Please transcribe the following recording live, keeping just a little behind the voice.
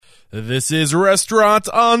This is Restaurant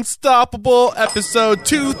Unstoppable, episode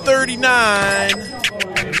 239.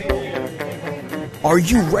 Are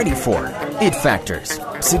you ready for it factors,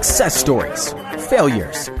 success stories,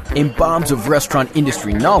 failures, and bombs of restaurant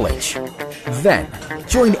industry knowledge? Then,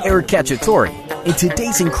 join Eric Cacciatore and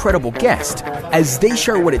today's incredible guest as they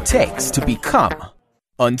share what it takes to become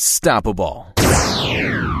unstoppable.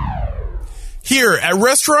 Here at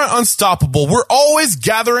Restaurant Unstoppable, we're always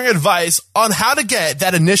gathering advice on how to get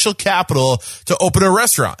that initial capital to open a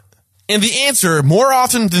restaurant. And the answer, more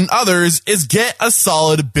often than others, is get a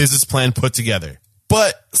solid business plan put together.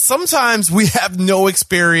 But sometimes we have no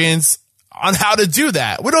experience on how to do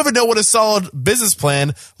that. We don't even know what a solid business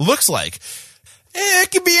plan looks like.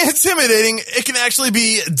 It can be intimidating. It can actually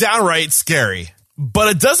be downright scary.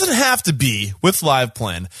 But it doesn't have to be with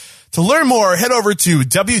LivePlan. To learn more, head over to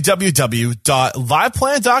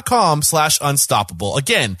www.liveplan.com/unstoppable.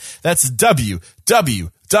 Again, that's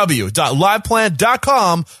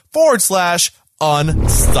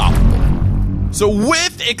www.liveplan.com/unstoppable. So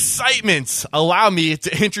with excitement, allow me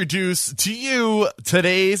to introduce to you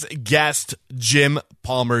today's guest, Jim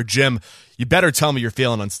Palmer. Jim, you better tell me you're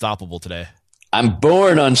feeling unstoppable today. I'm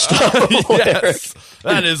born unstoppable, yes, Eric.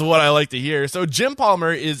 That is what I like to hear. So Jim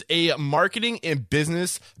Palmer is a marketing and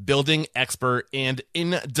business building expert and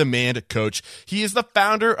in-demand coach. He is the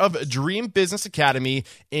founder of Dream Business Academy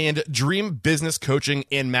and Dream Business Coaching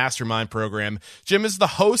and Mastermind Program. Jim is the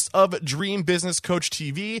host of Dream Business Coach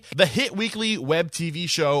TV, the hit weekly web TV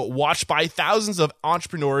show watched by thousands of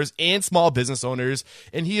entrepreneurs and small business owners.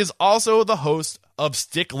 And he is also the host of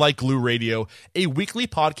Stick Like Glue Radio, a weekly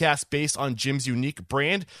podcast based on Jim's unique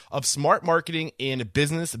brand of smart marketing and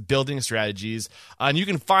business building strategies. And you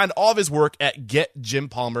can find all of his work at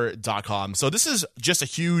getjimpalmer.com. So this is just a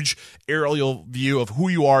huge aerial view of who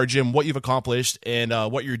you are, Jim, what you've accomplished, and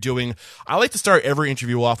what you're doing. I like to start every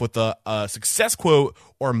interview off with a success quote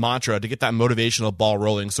or mantra to get that motivational ball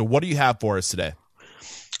rolling. So what do you have for us today?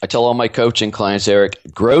 I tell all my coaching clients, Eric,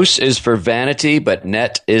 gross is for vanity, but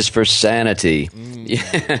net is for sanity.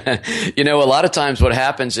 You know, a lot of times what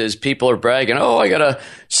happens is people are bragging, oh, I got a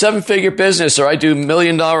 7-figure business, or I do $1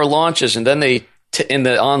 million launches. And then they, in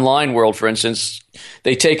the online world, for instance,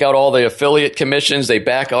 they take out all the affiliate commissions, they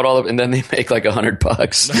back out all of it, and then they make like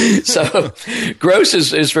 $100. So gross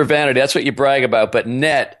is for vanity. That's what you brag about. But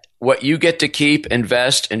net, what you get to keep,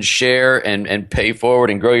 invest, and share, and pay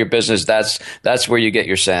forward and grow your business, that's where you get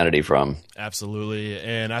your sanity from. Absolutely.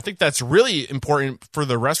 And I think that's really important for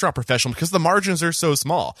the restaurant professional because the margins are so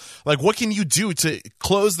small. Like, what can you do to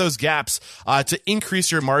close those gaps, to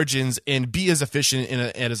increase your margins and be as efficient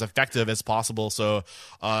and as effective as possible so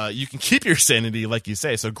you can keep your sanity, like you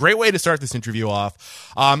say. So great way to start this interview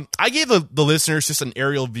off. I gave the listeners just an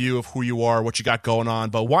aerial view of who you are, what you got going on,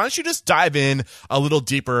 but why don't you just dive in a little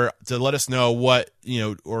deeper to let us know what,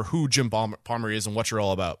 or who Jim Palmer is and what you're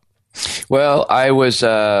all about. Well, I was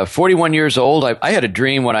 41 years old. I had a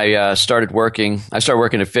dream when I started working. I started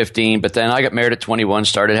working at 15, but then I got married at 21,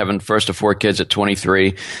 started having first of 4 kids at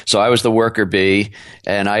 23. So I was the worker bee,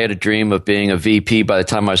 and I had a dream of being a VP by the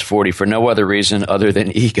time I was 40 for no other reason other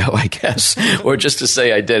than ego, I guess, or just to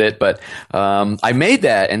say I did it. But I made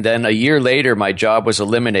that, and then a year later, my job was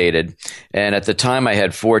eliminated. And at the time, I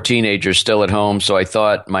had 4 teenagers still at home, so I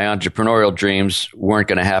thought my entrepreneurial dreams weren't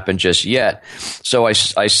going to happen just yet. So I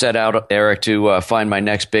set out, Eric, to find my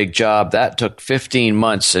next big job. That took 15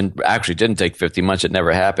 months, and actually didn't take 15 months. It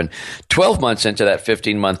never happened. 12 months into that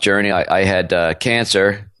 15-month journey, I had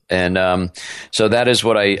cancer. And so that is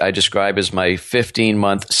what I describe as my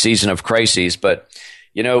 15-month season of crises. But,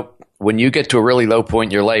 when you get to a really low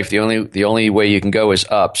point in your life, the only way you can go is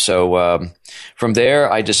up. So from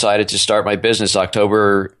there, I decided to start my business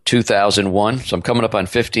October 2001. So I'm coming up on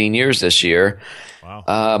 15 years this year.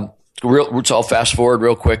 Wow. So I'll fast forward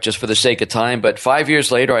real quick just for the sake of time. But 5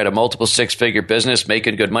 years later, I had a multiple 6-figure business,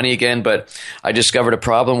 making good money again. But I discovered a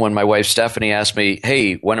problem when my wife Stephanie asked me,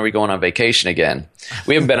 hey, when are we going on vacation again?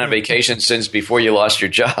 We haven't been on vacation since before you lost your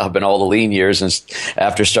job and all the lean years and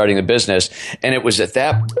after starting the business. And it was at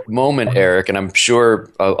that moment, Eric, and I'm sure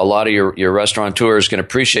a lot of your restaurateurs can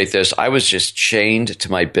appreciate this, I was just chained to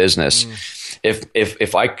my business.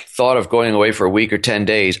 If I thought of going away for a week or 10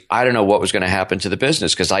 days, I don't know what was going to happen to the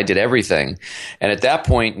business because I did everything. And at that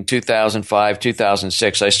point in 2005,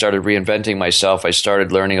 2006, I started reinventing myself. I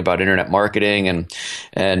started learning about internet marketing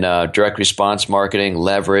and direct response marketing,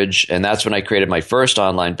 leverage. And that's when I created my first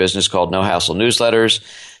online business called No Hassle Newsletters.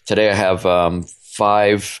 Today I have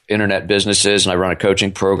 5 internet businesses and I run a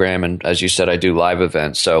coaching program. And as you said, I do live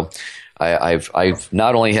events. So I've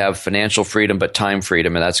not only have financial freedom, but time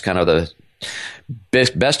freedom. And that's kind of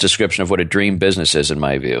best description of what a dream business is, in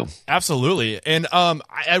my view. Absolutely. And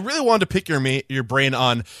I really wanted to pick your brain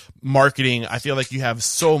on marketing. I feel like you have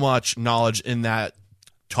so much knowledge in that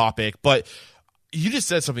topic, but you just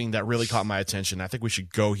said something that really caught my attention. I think we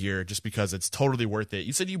should go here just because it's totally worth it.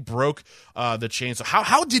 You said you broke the chains. So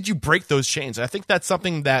how did you break those chains? I think that's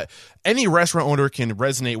something that any restaurant owner can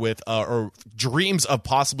resonate with or dreams of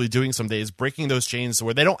possibly doing someday, is breaking those chains so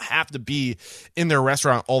where they don't have to be in their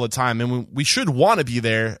restaurant all the time. And we should want to be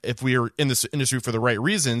there if we are in this industry for the right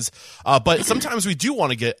reasons. But sometimes we do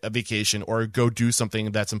want to get a vacation or go do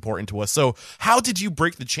something that's important to us. So how did you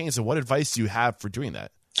break the chains, and what advice do you have for doing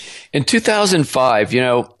that? In 2005,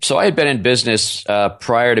 so I had been in business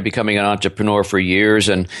prior to becoming an entrepreneur for years,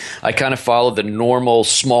 and I kind of followed the normal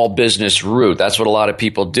small business route. That's what a lot of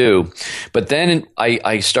people do. But then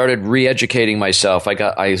I started re-educating myself.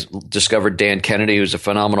 I discovered Dan Kennedy, who's a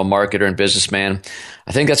phenomenal marketer and businessman.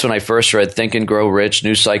 I think that's when I first read Think and Grow Rich,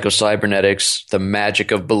 New Psycho-Cybernetics, The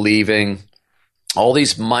Magic of Believing, all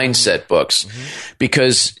these mindset books,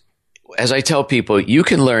 because as I tell people, you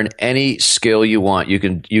can learn any skill you want. You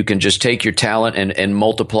can just take your talent and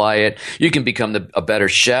multiply it. You can become a better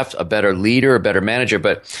chef, a better leader, a better manager.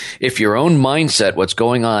 But if your own mindset, what's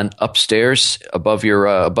going on upstairs above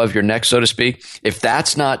your neck, so to speak, if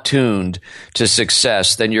that's not tuned to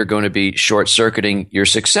success, then you're going to be short-circuiting your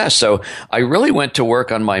success. So I really went to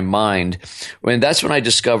work on my mind. That's when I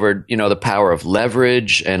discovered, the power of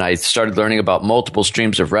leverage, and I started learning about multiple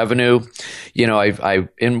streams of revenue. I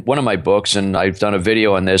in one of my books, and I've done a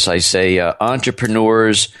video on this, I say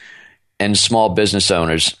entrepreneurs and small business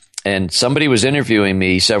owners. And somebody was interviewing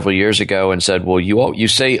me several years ago and said, well, you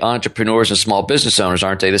say entrepreneurs and small business owners,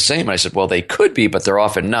 aren't they the same? And I said, well, they could be, but they're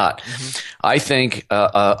often not. I think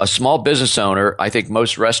a small business owner, I think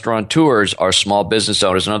most restaurateurs are small business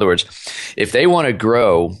owners. In other words, if they want to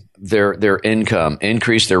grow their income,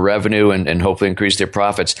 increase their revenue, and hopefully increase their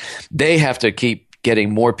profits, they have to keep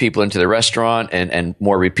getting more people into the restaurant and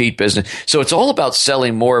more repeat business. So it's all about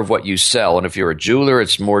selling more of what you sell. And if you're a jeweler,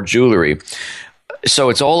 it's more jewelry. So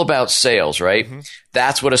it's all about sales, right?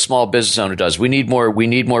 That's what a small business owner does. We need more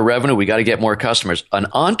revenue. We got to get more customers. An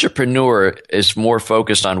entrepreneur is more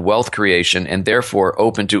focused on wealth creation and therefore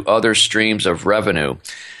open to other streams of revenue.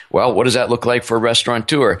 Well, what does that look like for a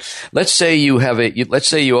restaurateur? Let's say you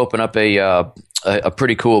open up a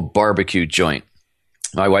pretty cool barbecue joint.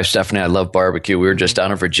 My wife, Stephanie, I love barbecue. We were just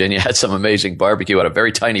down in Virginia, had some amazing barbecue at a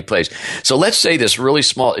very tiny place. So let's say this really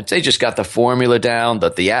small, they just got the formula down,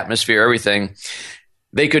 the atmosphere, everything.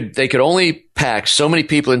 They could only pack so many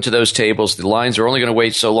people into those tables. The lines are only going to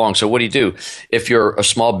wait so long. So what do? If you're a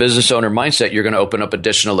small business owner mindset, you're going to open up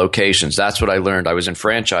additional locations. That's what I learned. I was in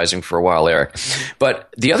franchising for a while, Eric.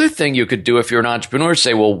 But the other thing you could do if you're an entrepreneur is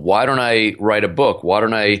say, well, why don't I write a book? Why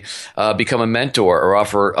don't I become a mentor or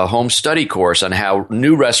offer a home study course on how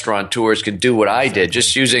new restaurateurs can do what I did?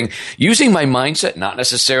 Just using my mindset, not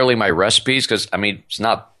necessarily my recipes, because, it's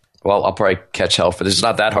not. Well, I'll probably catch hell for this. It's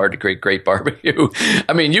not that hard to create great barbecue.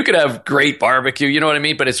 You could have great barbecue, you know what I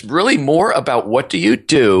mean? But it's really more about what do you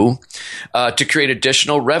do to create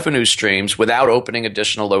additional revenue streams without opening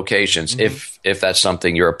additional locations, if that's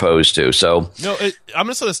something you're opposed to. So no, I'm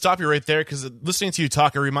just going to stop you right there, because listening to you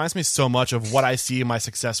talk, it reminds me so much of what I see my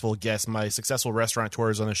successful guests, my successful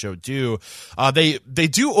restaurateurs on the show do. They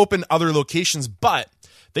do open other locations, but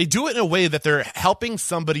they do it in a way that they're helping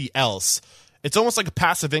somebody else. It's almost like a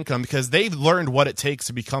passive income, because they've learned what it takes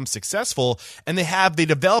to become successful, and they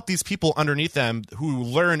develop these people underneath them who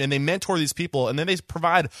learn, and they mentor these people, and then they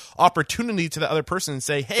provide opportunity to the other person and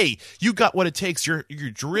say, hey, you got what it takes. You're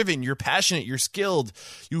driven, you're passionate, you're skilled,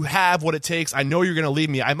 you have what it takes. I know you're going to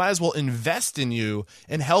leave me. I might as well invest in you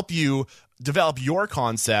and help you develop your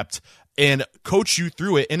concept and coach you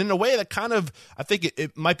through it. And in a way that kind of, I think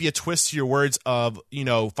it might be a twist to your words of,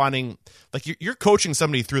 finding, like, you're coaching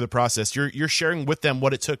somebody through the process. You're sharing with them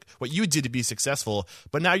what it took, what you did to be successful,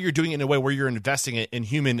 but now you're doing it in a way where you're investing it in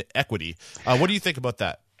human equity. What do you think about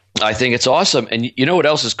that? I think it's awesome. And you know what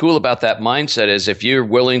else is cool about that mindset is if you're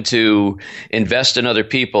willing to invest in other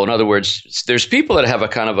people. In other words, there's people that have a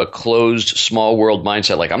kind of a closed, small world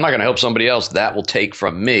mindset, like, I'm not going to help somebody else. That will take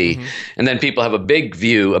from me. And then people have a big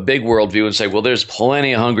view, a big world view, and say, well, there's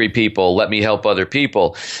plenty of hungry people. Let me help other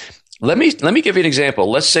people. Let me give you an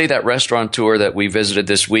example. Let's say that restaurateur that we visited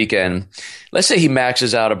this weekend, let's say he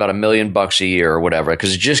maxes out about $1 million a year or whatever,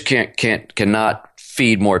 because he just cannot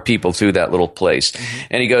feed more people through that little place.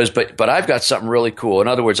 And he goes, but I've got something really cool. In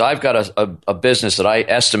other words, I've got a business that I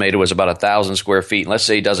estimated was about 1,000 square feet. And let's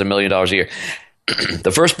say he does $1 million a year.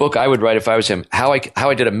 the first book I would write if I was him, how I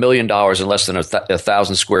did $1 million in less than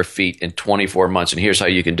 1,000 square feet in 24 months. And here's how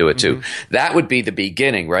you can do it too. That would be the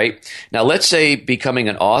beginning, right? Now, let's say becoming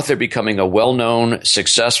an author, becoming a well-known,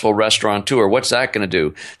 successful restaurateur. What's that going to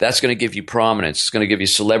do? That's going to give you prominence. It's going to give you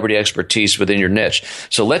celebrity expertise within your niche.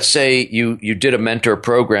 So let's say you did a mentor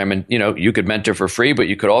program, and you could mentor for free, but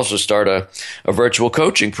you could also start a virtual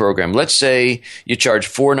coaching program. Let's say you charge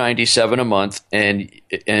 $497 a month,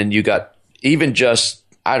 and you got even just,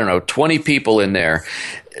 I don't know, 20 people in there.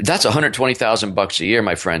 That's $120,000 a year,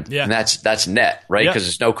 my friend. Yeah. And that's net, right? Yeah. Because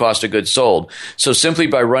it's no cost of goods sold. So simply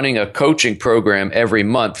by running a coaching program every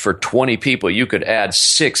month for 20 people, you could add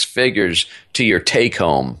 6 figures to your take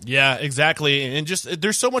home. Yeah, exactly. And just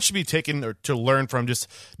there's so much to be taken or to learn from just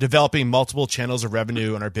developing multiple channels of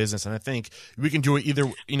revenue in our business. And I think we can do it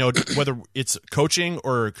either, whether it's coaching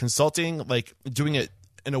or consulting, like doing it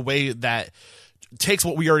in a way that takes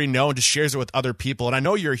what we already know and just shares it with other people. And I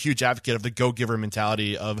know you're a huge advocate of the go-giver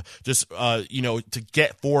mentality of just, to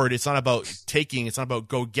get forward. It's not about taking, it's not about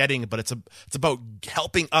go-getting, but it's about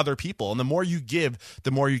helping other people. And the more you give,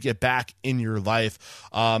 the more you get back in your life.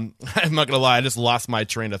 I'm not going to lie, I just lost my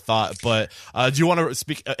train of thought. But do you want to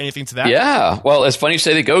speak anything to that? Yeah. Well, it's funny you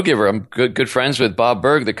say the go-giver. I'm good friends with Bob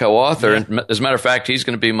Berg, the co-author. Yeah. And as a matter of fact, he's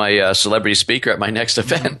going to be my celebrity speaker at my next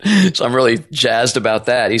event. So I'm really jazzed about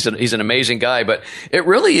that. He's an amazing guy. But it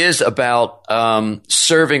really is about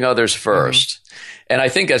serving others first. And I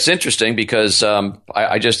think that's interesting because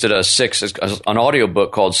I just did an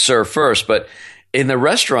audiobook called Serve First. But in the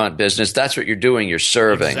restaurant business, that's what you're doing. You're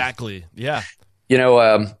serving. Exactly. Yeah.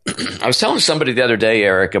 I was telling somebody the other day,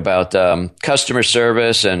 Eric, about customer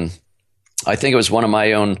service. And I think it was one of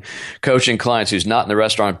my own coaching clients who's not in the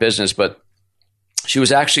restaurant business, but she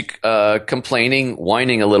was actually complaining,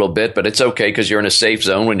 whining a little bit, but it's okay because you're in a safe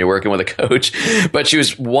zone when you're working with a coach. But she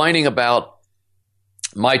was whining about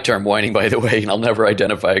my term whining, by the way, and I'll never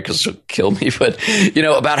identify it because it'll kill me, but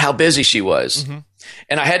about how busy she was.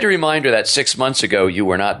 And I had to remind her that 6 months ago, you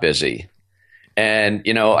were not busy. And,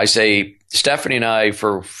 I say, Stephanie and I,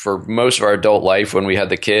 for most of our adult life, when we had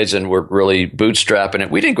the kids and we're really bootstrapping it,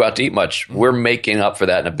 we didn't go out to eat much. We're making up for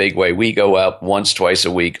that in a big way. We go out once, twice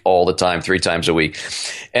a week, all the time, 3 times a week.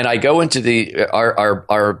 And I go into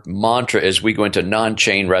our mantra is we go into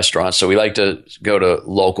non-chain restaurants. So we like to go to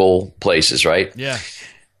local places, right? Yeah.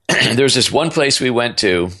 There's this one place we went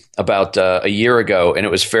to about a year ago, and it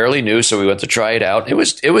was fairly new, so we went to try it out. It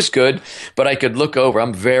was good, but I could look over.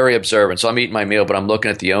 I'm very observant, so I'm eating my meal, but I'm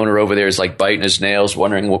looking at the owner over there. He's like biting his nails,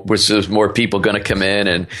 wondering was there more people going to come in,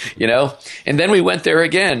 and And then we went there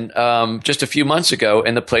again just a few months ago,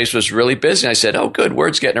 and the place was really busy. And I said, "Oh, good,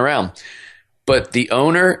 word's getting around." But the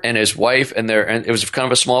owner and his wife and it was kind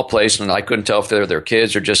of a small place, and I couldn't tell if they're their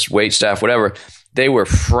kids or just wait staff, whatever. They were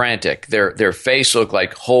frantic. Their face looked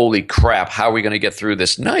like, holy crap, how are we going to get through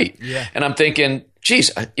this night? Yeah. And I'm thinking,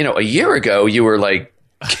 geez, a year ago you were like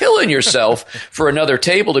killing yourself for another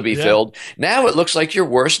table to be filled. Now it looks like your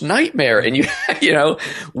worst nightmare. And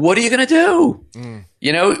what are you going to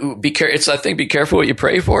do? Be careful what you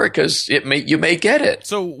pray for because you may get it.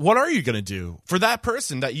 So what are you going to do for that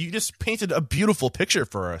person that you just painted a beautiful picture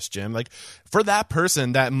for us, Jim? Like for that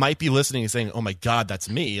person that might be listening and saying, oh my God, that's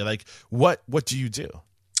me. Like what do you do?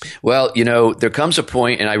 Well, there comes a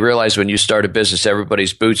point, and I realize when you start a business,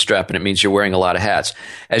 everybody's bootstrapping. It means you're wearing a lot of hats.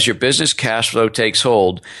 As your business cash flow takes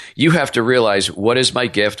hold, you have to realize, what is my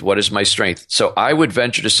gift? What is my strength? So I would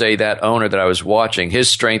venture to say that owner that I was watching, his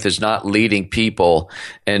strength is not leading people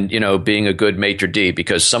and, being a good maitre d',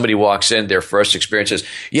 because somebody walks in, their first experience is,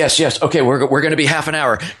 yes, okay, we're going to be half an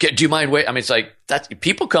hour. Do you mind wait? I mean, it's like that.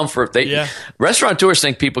 People come restaurateurs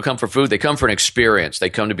think people come for food. They come for an experience. They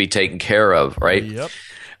come to be taken care of, right? Yep.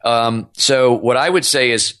 So what I would say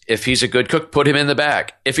is, if he's a good cook, put him in the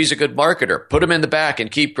back. If he's a good marketer, put him in the back and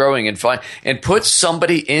keep growing and put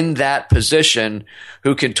somebody in that position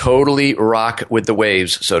who can totally rock with the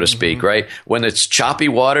waves, so to speak, right? When it's choppy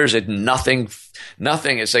waters and nothing.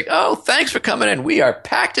 It's like, oh, thanks for coming in. We are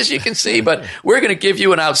packed, as you can see, but we're going to give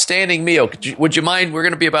you an outstanding meal. Would you mind? We're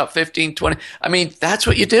going to be about 15, 20. I mean, that's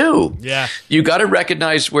what you do. Yeah. You got to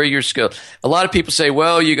recognize where you're skilled. A lot of people say,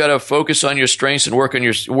 well, you got to focus on your strengths and work on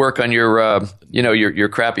your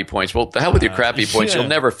crappy points. Well, the hell with your crappy points. You'll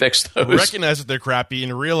never fix those. Recognize that they're crappy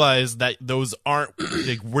and realize that those aren't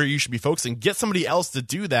like where you should be focusing. Get somebody else to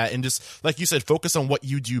do that and just, like you said, focus on what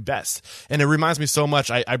you do best. And it reminds me so much.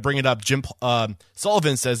 I bring it up. Jim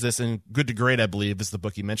Sullivan says this in Good to Great, I believe, is the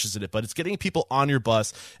book he mentions it. But it's getting people on your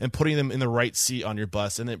bus and putting them in the right seat on your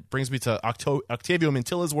bus. And it brings me to Octavio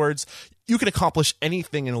Mantilla's words. you can accomplish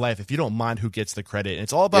anything in life if you don't mind who gets the credit. And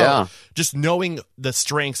it's all about just knowing the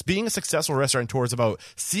strengths. Being a successful restaurateur is about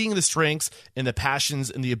seeing the strengths and the passions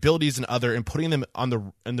and the abilities in other and putting them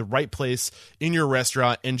in the right place in your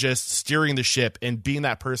restaurant and just steering the ship and being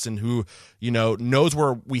that person who, knows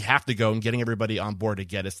where we have to go and getting everybody on board to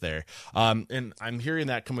get us there. And I'm hearing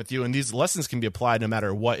that come with you. And these lessons can be applied no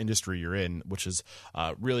matter what industry you're in, which is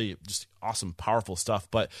really just awesome, powerful stuff.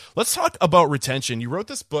 But let's talk about retention. You wrote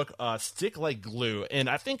this book, Stick Like Glue. And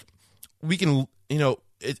I think we can,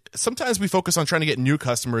 sometimes we focus on trying to get new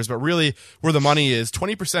customers, but really where the money is,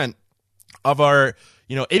 20% of our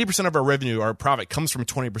 80% of our revenue, our profit comes from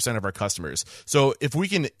 20% of our customers. So if we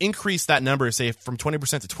can increase that number, say from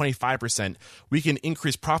 20% to 25%, we can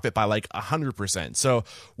increase profit by like 100%. So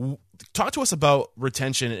talk to us about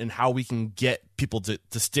retention and how we can get people to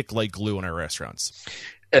stick like glue in our restaurants.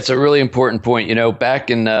 That's a really important point. Back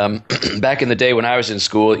in the day when I was in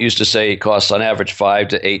school, it used to say it costs on average 5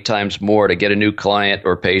 to 8 times more to get a new client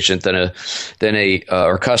or patient than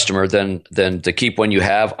a customer than to keep one you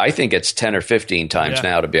have. I think it's 10 or 15 times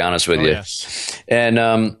now, to be honest with you. Yeah.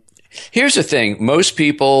 And here's the thing: most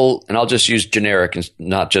people, and I'll just use generic and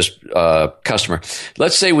not just customer.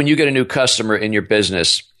 Let's say when you get a new customer in your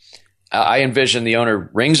business, I envision the owner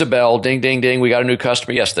rings a bell, ding, ding, ding, we got a new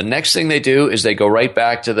customer. Yes, the next thing they do is they go right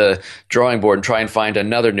back to the drawing board and try and find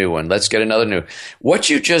another new one. Let's get another new. What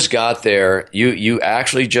you just got there, you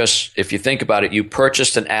actually just, if you think about it, you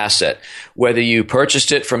purchased an asset. Whether you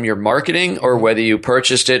purchased it from your marketing or whether you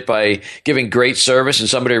purchased it by giving great service and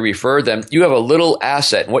somebody referred them, you have a little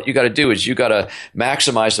asset. And what you got to do is you got to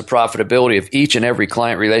maximize the profitability of each and every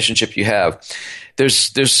client relationship you have.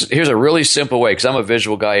 Here's a really simple way, because I'm a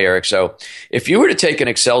visual guy, Eric. So if you were to take an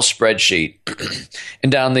Excel spreadsheet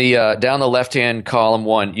and down the left-hand column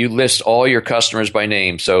 1, you list all your customers by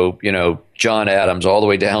name. So, John Adams all the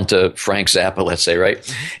way down to Frank Zappa, let's say, right?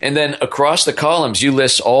 Mm-hmm. And then across the columns, you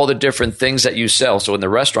list all the different things that you sell. So in the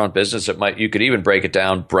restaurant business, you could even break it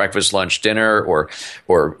down: breakfast, lunch, dinner, or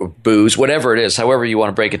booze, whatever it is, however you want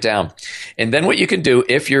to break it down. And then what you can do,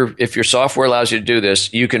 if your software allows you to do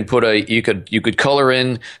this, you can you could color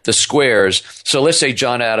in the squares. So let's say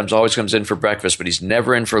John Adams always comes in for breakfast, but he's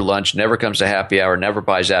never in for lunch, never comes to happy hour, never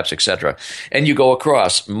buys apps, etc. And you go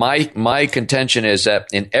across. My contention is that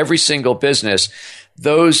in every single business,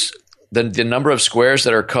 the number of squares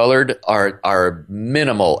that are colored are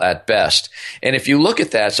minimal at best. And if you look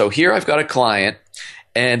at that, so here I've got a client,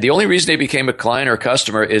 and the only reason they became a client or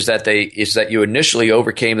customer is that you initially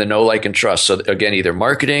overcame the know, like, and trust. So again, either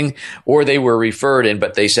marketing or they were referred in,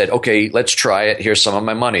 but they said, okay, let's try it. Here's some of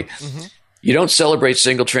my money. Mm-hmm. You don't celebrate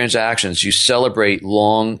single transactions. You celebrate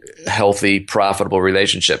long, healthy, profitable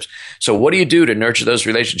relationships. So what do you do to nurture those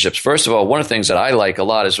relationships? First of all, one of the things that I like a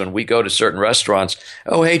lot is when we go to certain restaurants,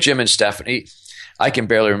 oh, hey, Jim and Stephanie. I can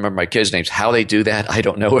barely remember my kids' names. How they do that, I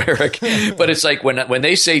don't know, Eric. But it's like when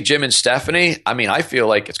they say Jim and Stephanie, I mean, I feel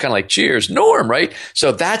like it's kind of like cheers, Norm, right?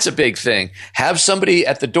 So that's a big thing. Have somebody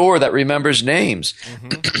at the door that remembers names.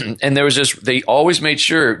 Mm-hmm. And they always made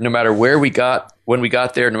sure, no matter when we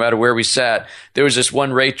got there, no matter where we sat, there was this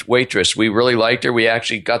one waitress. We really liked her. We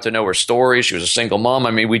actually got to know her story. She was a single mom.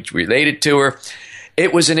 I mean, we related to her.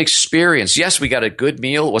 It was an experience. Yes, we got a good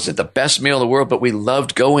meal. It wasn't the best meal in the world, but we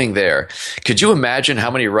loved going there. Could you imagine how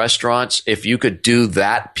many restaurants, if you could do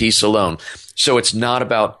that piece alone? So it's not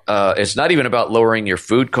even about lowering your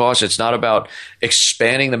food costs. It's not about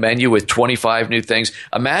expanding the menu with 25 new things.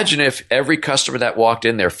 Imagine if every customer that walked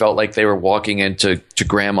in there felt like they were walking into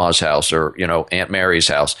grandma's house or, Aunt Mary's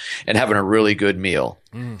house and having a really good meal.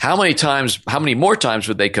 How many more times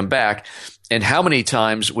would they come back? And how many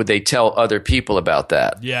times would they tell other people about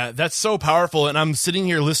that? Yeah, that's so powerful. And I'm sitting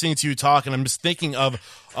here listening to you talk, and I'm just thinking of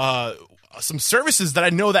some services that I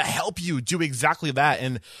know that help you do exactly that.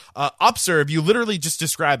 And Upserve, you literally just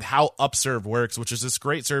described how Upserve works, which is this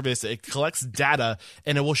great service. It collects data,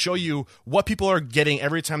 and it will show you what people are getting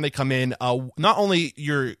every time they come in, not only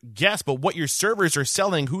your guests, but what your servers are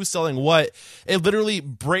selling, who's selling what. It literally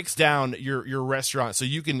breaks down your restaurant so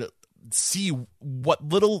you can see what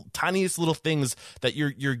tiniest little things that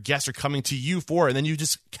your guests are coming to you for, and then you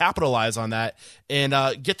just capitalize on that and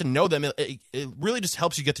get to know them. It really just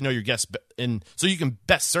helps you get to know your guests, and so you can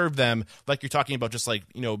best serve them, like you're talking about, just like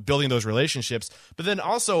building those relationships. But then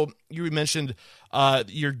also you mentioned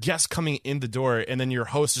your guests coming in the door, and then your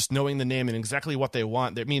host just knowing the name and exactly what they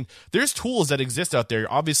want. I mean, there's tools that exist out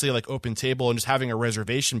there, obviously, like Open Table and just having a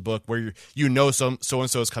reservation book where so and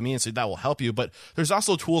so is coming in, so that will help you. But there's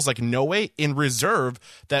also tools like NoWait and Reserve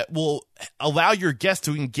that will allow your guests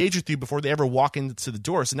to engage with you before they ever walk into the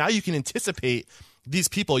door. So now you can anticipate these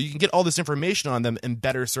people, you can get all this information on them and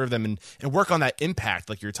better serve them and work on that impact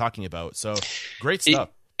like you're talking about. So great stuff.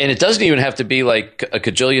 And it doesn't even have to be like a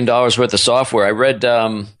 $1 worth of software.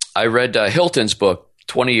 I read Hilton's book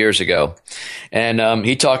 20 years ago, and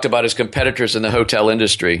he talked about his competitors in the hotel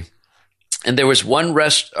industry. And there was one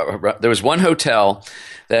hotel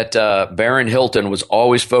that Baron Hilton was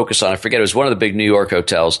always focused on. I forget, it was one of the big New York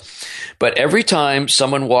hotels. But every time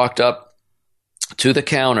someone walked up to the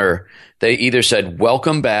counter, they either said,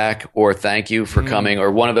 welcome back, or thank you for coming,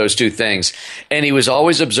 or one of those two things. And he was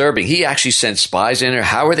always observing. He actually sent spies in there.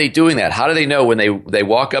 How are they doing that? How do they know when they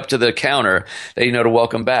walk up to the counter, they know to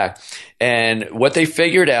welcome back? And what they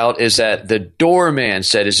figured out is that the doorman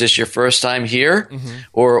said, "Is this your first time here,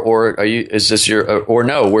 or are you? Is this your? Or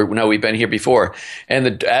no? We've been here before."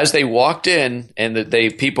 And as they walked in, and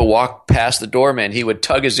people walked past the doorman, he would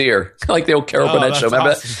tug his ear like the old Carol Burnett show.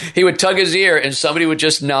 Remember that? He would tug his ear, and somebody would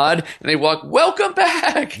just nod, and they walk, "Welcome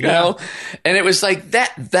back," you know. And it was like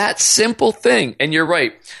that simple thing. And you're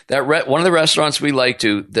right. One of the restaurants we like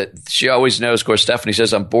to, that she always knows. Of course, Stephanie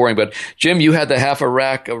says I'm boring, but Jim, you had the half a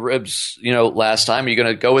rack of ribs, last time. Are you going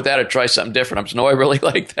to go with that or try something different? I'm just, no, I really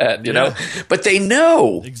like that, know. But they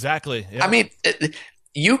know. Exactly. Yeah. I mean,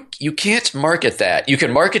 you can't market that. You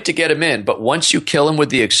can market to get them in, but once you kill them with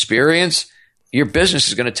the experience, your business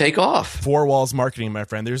is going to take off. Four walls marketing, my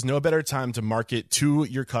friend. There's no better time to market to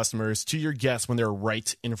your customers, to your guests, when they're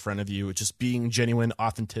right in front of you. Just being genuine,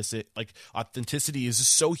 authenticity. Like, authenticity is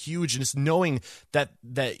just so huge, and it's knowing that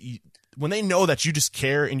when they know that you just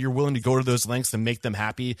care and you're willing to go to those lengths to make them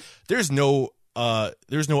happy, there's no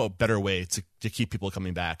better way to keep people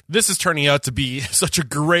coming back. This is turning out to be such a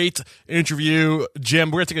great interview.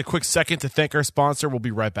 Jim, we're going to take a quick second to thank our sponsor. We'll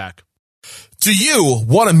be right back. Do you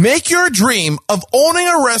want to make your dream of owning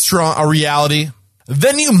a restaurant a reality?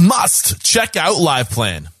 Then you must check out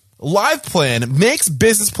LivePlan. LivePlan makes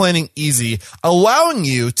business planning easy, allowing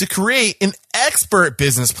you to create an expert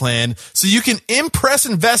business plan so you can impress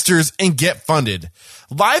investors and get funded.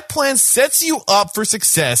 LivePlan sets you up for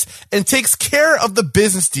success and takes care of the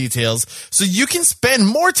business details so you can spend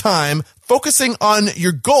more time focusing on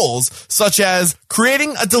your goals, such as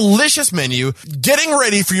creating a delicious menu, getting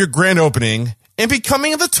ready for your grand opening, and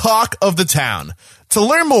becoming the talk of the town. To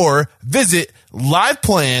learn more, visit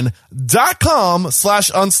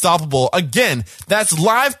liveplan.com/unstoppable. Again, that's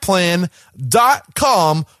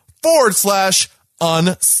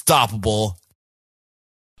liveplan.com/unstoppable.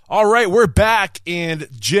 All right, we're back. And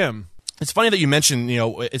Jim, it's funny that you mentioned,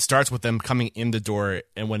 it starts with them coming in the door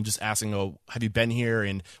and when just asking, "Oh, have you been here?"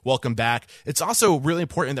 and welcome back. It's also really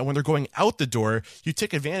important that when they're going out the door, you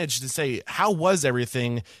take advantage to say, "How was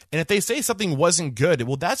everything?" And if they say something wasn't good,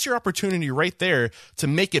 well, that's your opportunity right there to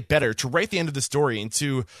make it better, to write the end of the story. And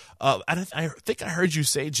to, I think I heard you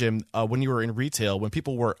say, Jim, when you were in retail, when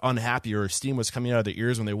people were unhappy or steam was coming out of their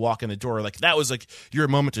ears when they walk in the door, like that was like your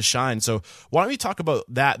moment to shine. So why don't we talk about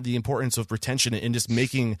that, the importance of retention and just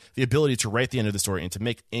making the ability to write the end of the story and to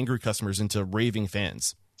make angry customers into raving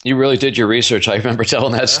fans. You really did your research. I remember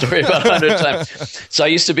telling that story about 100 times. So I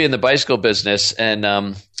used to be in the bicycle business, and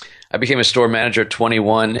I became a store manager at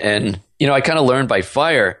 21. And, I kind of learned by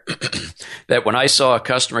fire that when I saw a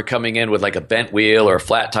customer coming in with like a bent wheel or a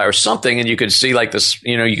flat tire or something, and you could see like this,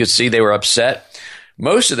 you could see they were upset,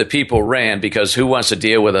 most of the people ran, because who wants to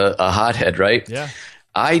deal with a hothead, right? Yeah.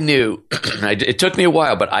 I knew, it took me a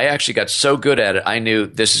while, but I actually got so good at it, I knew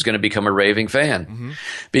this is going to become a raving fan,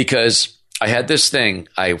 because I had this thing.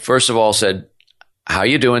 I first of all said, "How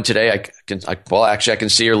you doing today? I can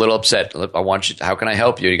see you're a little upset. How can I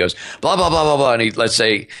help you?" And he goes, "Blah, blah, blah, blah, blah." And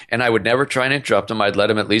and I would never try and interrupt him. I'd let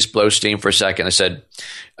him at least blow steam for a second. I said,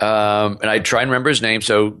 and I'd try and remember his name.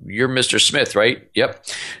 "So you're Mr. Smith, right?" "Yep.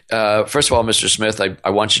 First of all, Mr. Smith, I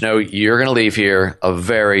want you to know you're going to leave here a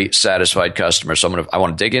very satisfied customer. So I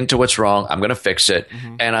want to dig into what's wrong. I'm going to fix it.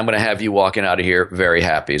 And I'm going to have you walking out of here very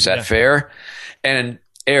happy. Is that fair?" And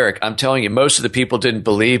Eric, I'm telling you, most of the people didn't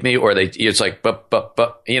believe me, or it's like, but,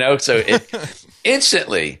 so it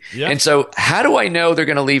instantly. Yeah. And so how do I know they're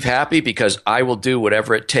going to leave happy? Because I will do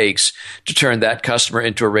whatever it takes to turn that customer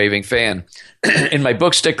into a raving fan. In my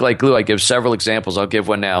book, Stick Like Glue, I give several examples. I'll give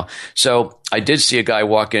one now. So I did see a guy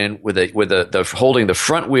walk in with holding the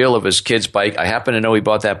front wheel of his kid's bike. I happen to know he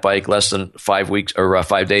bought that bike less than 5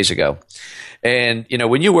 days ago. And,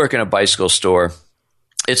 when you work in a bicycle store,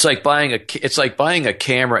 it's like buying a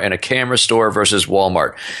camera in a camera store versus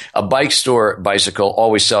Walmart. A bike store bicycle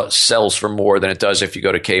always sells for more than it does if you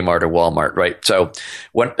go to Kmart or Walmart, right? So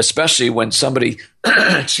especially when somebody,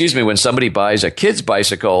 when somebody buys a kid's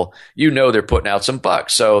bicycle, they're putting out some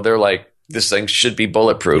bucks. So they're like, this thing should be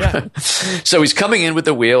bulletproof. Yeah. So he's coming in with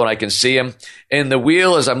the wheel, and I can see him. And the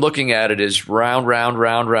wheel, as I'm looking at it, is round, round,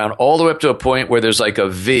 round, round, all the way up to a point where there's like a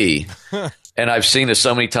V. And I've seen this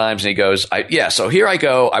so many times. And he goes, so here I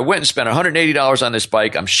go. I went and spent $180 on this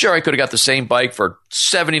bike. I'm sure I could have got the same bike for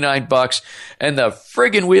 $79. And the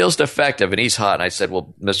friggin' wheel's defective. And he's hot. And I said,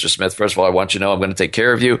 well, Mr. Smith, first of all, I want you to know I'm going to take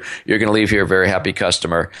care of you. You're going to leave here a very happy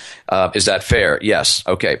customer. Is that fair? Yes.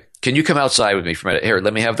 Okay. Can you come outside with me for a minute? Here,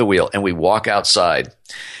 let me have the wheel. And we walk outside.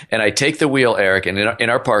 And I take the wheel, Eric, and in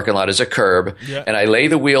our parking lot is a curb. Yeah. And I lay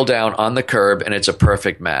the wheel down on the curb, and it's a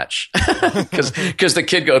perfect match. Because the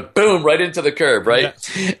kid goes, boom, right into the curb, right?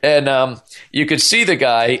 Yeah. And you could see the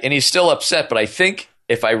guy, and he's still upset. But I think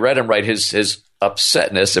if I read him right, his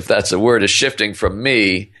upsetness, if that's a word, is shifting from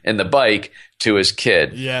me and the bike to his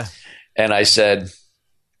kid. Yeah. And I said,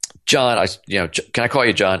 John, can I call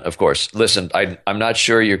you John? Of course. Listen, I'm not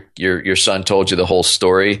sure your son told you the whole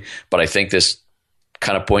story, but I think this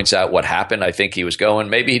kind of points out what happened. I think he was going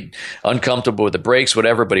maybe uncomfortable with the brakes,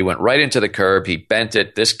 whatever, but he went right into the curb. He bent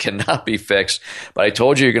it. This cannot be fixed. But I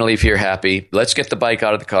told you you're going to leave here happy. Let's get the bike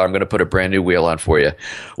out of the car. I'm going to put a brand new wheel on for you.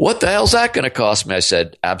 What the hell's that going to cost me? I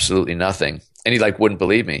said, absolutely nothing. And he wouldn't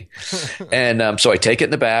believe me. And so I take it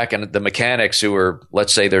in the back, and the mechanics who are,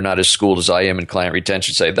 let's say they're not as schooled as I am in client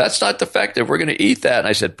retention, say, that's not defective. We're going to eat that. And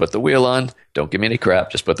I said, put the wheel on. Don't give me any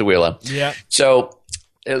crap. Just put the wheel on. Yeah. So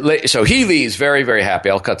he leaves very, very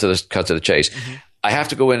happy. I'll cut to the chase. Mm-hmm. I have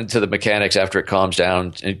to go into the mechanics after it calms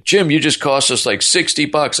down. And, Jim, you just cost us like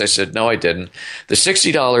 $60. I said, no, I didn't. The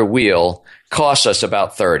 $60 wheel cost us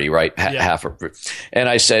about 30, right? Half. And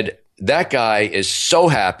I said, that guy is so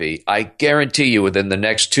happy. I guarantee you within the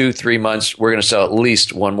next 2-3 months, we're going to sell at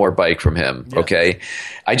least one more bike from him. Yeah. Okay.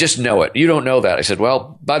 I just know it. You don't know that. I said,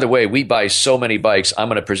 well, by the way, we buy so many bikes. I'm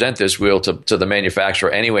going to present this wheel to the manufacturer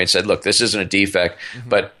anyway and said, look, this isn't a defect,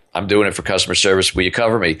 but I'm doing it for customer service. Will you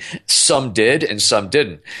cover me? Some did and some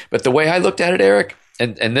didn't. But the way I looked at it, Eric,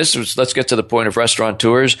 and this was, let's get to the point of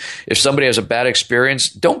restaurateurs. If somebody has a bad experience,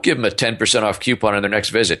 don't give them a 10% off coupon on their next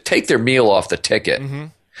visit. Take their meal off the ticket. Mm-hmm.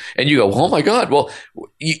 And you go, oh my God, well,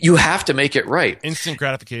 you have to make it right. Instant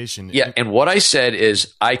gratification. Yeah. And what I said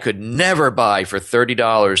is I could never buy for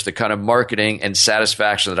 $30 the kind of marketing and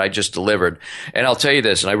satisfaction that I just delivered. And I'll tell you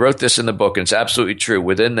this, and I wrote this in the book, and it's absolutely true.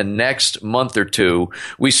 Within the next month or two,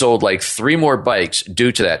 we sold like 3 more bikes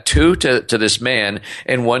due to that. 2 to this man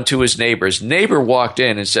and 1 to his neighbors. Neighbor walked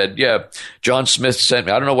in and said, yeah, John Smith sent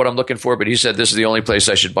me. I don't know what I'm looking for, but he said this is the only place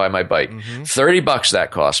I should buy my bike. Mm-hmm. $30 that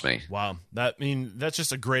cost me. Wow. That's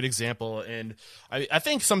just a great example. And I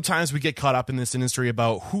think sometimes we get caught up in this industry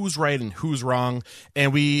about who's right and who's wrong.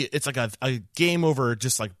 And it's like a game over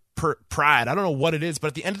just like pride. I don't know what it is, but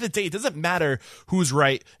at the end of the day, it doesn't matter who's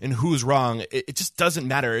right and who's wrong. It just doesn't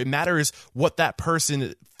matter. It matters what that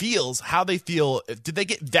person feels, how they feel. Did they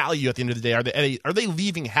get value at the end of the day? Are they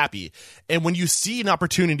leaving happy? And when you see an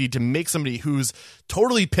opportunity to make somebody who's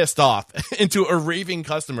totally pissed off into a raving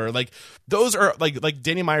customer, like those are like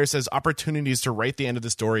Danny Meyer says, opportunities to write the end of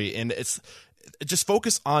the story. And it's just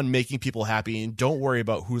focus on making people happy and don't worry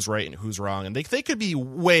about who's right and who's wrong. And they could be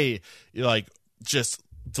way just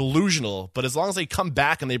delusional, but as long as they come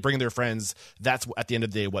back and they bring their friends, that's at the end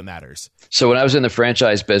of the day what matters. So when I was in the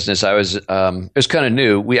franchise business, I was it was kind of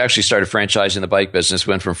new. We actually started franchising the bike business,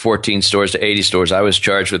 went from 14 stores to 80 stores. I was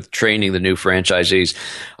charged with training the new franchisees.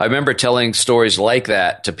 I remember telling stories like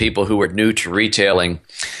that to people who were new to retailing.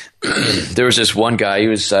 There was this one guy, he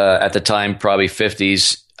was at the time probably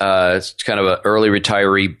 50s. Kind of an early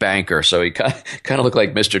retiree banker. So he kind of looked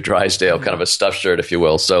like Mr. Drysdale, kind of a stuffed shirt, if you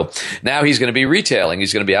will. So now he's going to be retailing.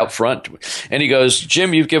 He's going to be out front. And he goes,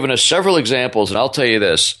 Jim, you've given us several examples, and I'll tell you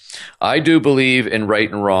this. I do believe in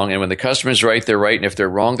right and wrong. And when the customer's right, they're right. And if they're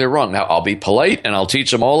wrong, they're wrong. Now, I'll be polite, and I'll teach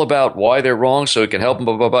them all about why they're wrong so it can help them,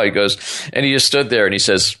 blah, blah, blah. He goes, and he just stood there, and he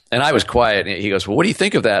says, and I was quiet. And he goes, well, what do you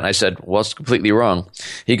think of that? And I said, well, it's completely wrong.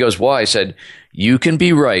 He goes, why? I said, you can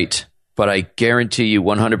be right, but I guarantee you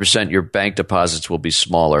 100% your bank deposits will be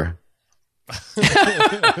smaller.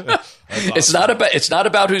 Awesome. It's not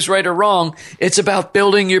about who's right or wrong. It's about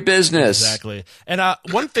building your business. Exactly. And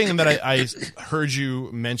one thing that I heard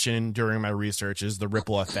you mention during my research is the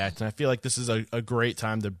ripple effect. And I feel like this is a great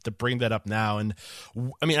time to bring that up now. And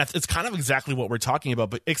I mean, it's kind of exactly what we're talking about,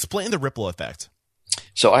 but explain the ripple effect.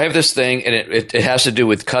 So I have this thing, and it has to do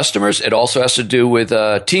with customers. It also has to do with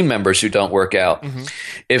team members who don't work out. Mm-hmm.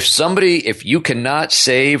 If you cannot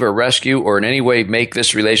save or rescue or in any way make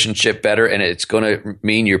this relationship better, and it's going to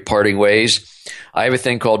mean you're parting ways, I have a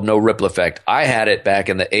thing called no ripple effect. I had it back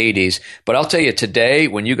in the 80s, but I'll tell you today,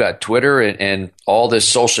 when you got Twitter and all this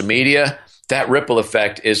social media, that ripple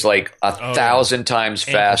effect is like 1,000 times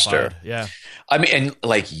faster. Amplified. Yeah. I mean, and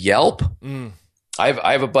like Yelp.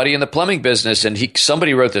 I have a buddy in the plumbing business, and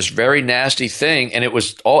somebody wrote this very nasty thing, and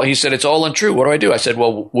he said, it's all untrue. What do? I said,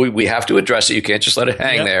 well, we have to address it. You can't just let it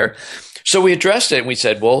hang there. So we addressed it, and we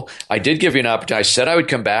said, well, I did give you an opportunity. I said I would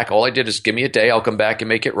come back. All I did is give me a day. I'll come back and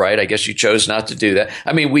make it right. I guess you chose not to do that.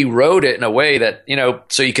 I mean, we wrote it in a way that,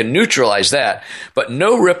 so you can neutralize that. But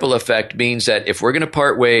no ripple effect means that if we're going to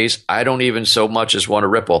part ways, I don't even so much as want to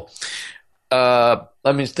ripple.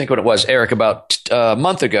 Let me think what it was, Eric. About a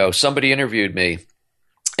month ago, somebody interviewed me.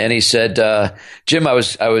 And he said, Jim, I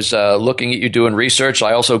was looking at you doing research.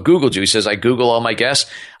 I also Googled you. He says, I Google all my guests.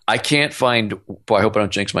 I can't find – boy, I hope I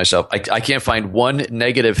don't jinx myself. I can't find one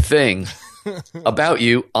negative thing about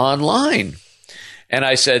you online. And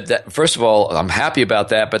I said that, first of all, I'm happy about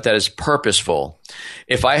that, but that is purposeful.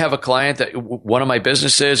 If I have a client that one of my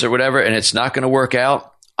businesses or whatever and it's not going to work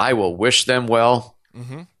out, I will wish them well.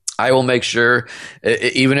 Mm-hmm. I will make sure,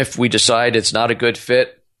 even if we decide it's not a good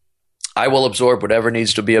fit, I will absorb whatever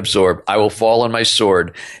needs to be absorbed. I will fall on my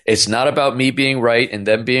sword. It's not about me being right and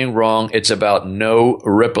them being wrong. It's about no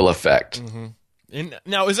ripple effect. Mm-hmm. And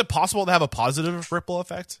now, is it possible to have a positive ripple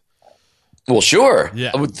effect? Well, sure.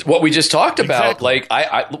 Yeah. What we just talked about, Exactly.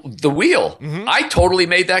 like the wheel. Mm-hmm. I totally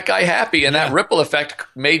made that guy happy, and that ripple effect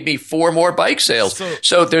made me 4 more bike sales.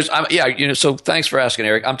 So there's, So thanks for asking,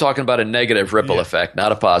 Eric. I'm talking about a negative ripple effect,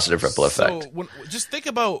 not a positive ripple effect. Just think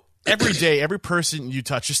about every day, every person you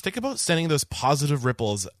touch, just think about sending those positive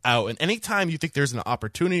ripples out. And anytime you think there's an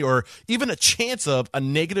opportunity or even a chance of a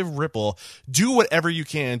negative ripple, do whatever you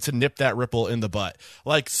can to nip that ripple in the butt.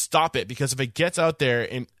 Like, stop it, because if it gets out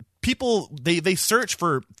there and people, they search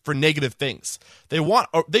for negative things. They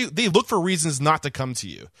look for reasons not to come to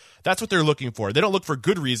you. That's what they're looking for. They don't look for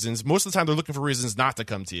good reasons. Most of the time, they're looking for reasons not to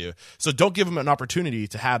come to you. So don't give them an opportunity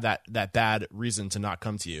to have that bad reason to not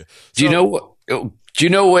come to you. Do you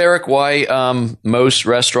know, Eric, why most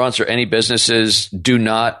restaurants or any businesses do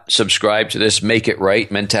not subscribe to this make it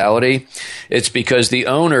right mentality? It's because the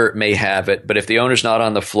owner may have it, but if the owner's not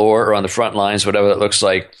on the floor or on the front lines, whatever that looks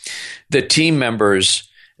like, the team members,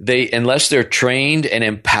 unless they're trained and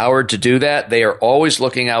empowered to do that, they are always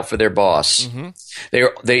looking out for their boss. Mm-hmm.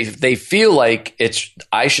 They feel like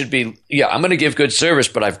I'm going to give good service,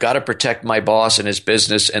 but I've got to protect my boss and his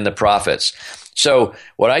business and the profits. So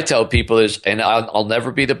what I tell people is, and I'll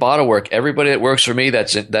never be the bottle work. Everybody that works for me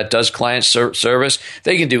that does client service,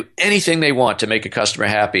 they can do anything they want to make a customer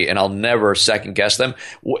happy, and I'll never second guess them.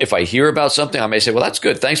 If I hear about something, I may say, well, that's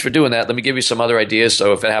good. Thanks for doing that. Let me give you some other ideas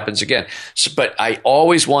so if it happens again. But I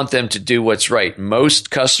always want them to do what's right. Most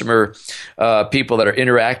customer people that are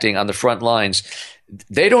interacting on the front lines,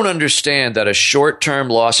 they don't understand that a short-term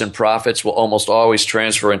loss in profits will almost always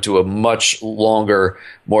transfer into a much longer,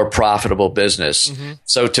 more profitable business. Mm-hmm.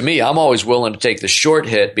 So to me, I'm always willing to take the short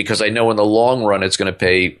hit because I know in the long run it's going to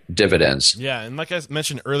pay dividends. Yeah, and like I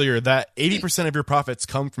mentioned earlier, that 80% of your profits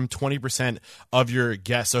come from 20% of your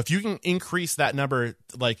guests. So if you can increase that number,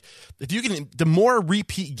 like the more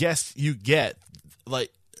repeat guests you get, like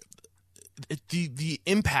the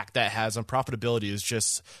impact that has on profitability is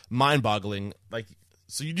just mind-boggling.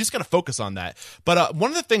 So you just got to focus on that. But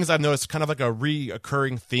one of the things I've noticed, kind of like a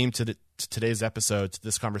reoccurring theme to today's episode, to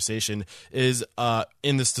this conversation, is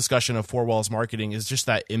in this discussion of Four Walls Marketing, is just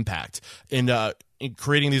that impact in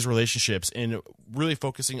creating these relationships and really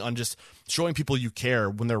focusing on just showing people you care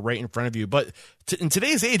when they're right in front of you. But in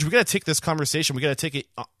today's age, we got to take this conversation, we got to take it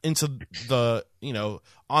into the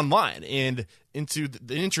online and into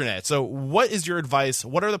the internet. So what is your advice?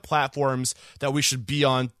 What are the platforms that we should be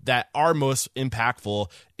on that are most impactful?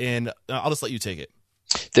 And I'll just let you take it.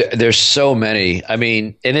 There's so many. I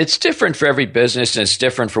mean, and it's different for every business, and it's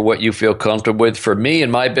different for what you feel comfortable with. For me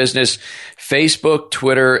and my business, Facebook,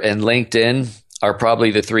 Twitter, and LinkedIn are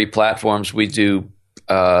probably the 3 platforms we do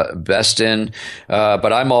best in.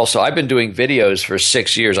 But I've been doing videos for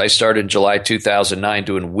 6 years. I started in July 2009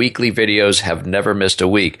 doing weekly videos, have never missed a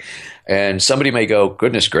week. And somebody may go,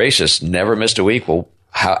 goodness gracious, never missed a week. Well,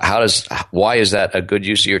 why is that a good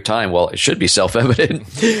use of your time? Well, it should be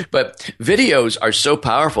self-evident, but videos are so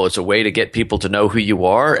powerful. It's a way to get people to know who you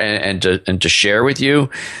are and to share with you,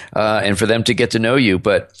 and for them to get to know you.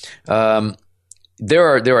 But,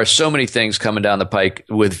 there are so many things coming down the pike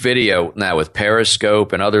with video now, with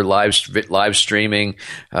Periscope and other live streaming.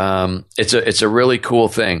 It's a really cool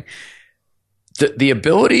thing. The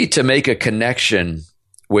ability to make a connection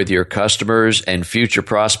with your customers and future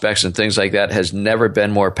prospects and things like that has never been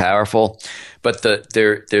more powerful. But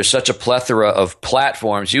there's such a plethora of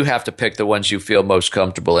platforms. You have to pick the ones you feel most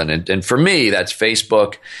comfortable in. And for me, that's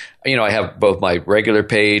Facebook. You know, I have both my regular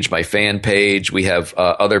page, my fan page. We have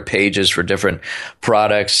other pages for different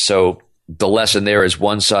products. So the lesson there is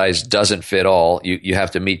one size doesn't fit all. You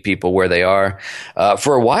have to meet people where they are.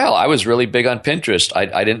 For a while, I was really big on Pinterest.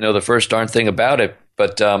 I didn't know the first darn thing about it.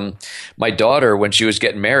 But my daughter, when she was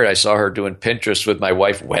getting married, I saw her doing Pinterest with my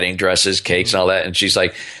wife, wedding dresses, cakes, and all that. And she's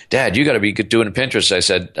like, Dad, you got to be doing Pinterest. I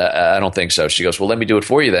said, I don't think so. She goes, well, let me do it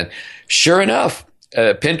for you then. Sure enough,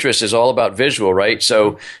 Pinterest is all about visual, right?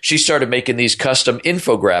 So she started making these custom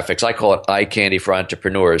infographics. I call it eye candy for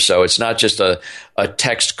entrepreneurs. So it's not just a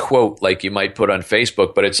text quote like you might put on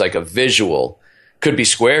Facebook, but it's like a visual. Could be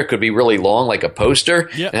square, could be really long, like a poster.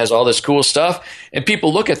 Yep. It has all this cool stuff. And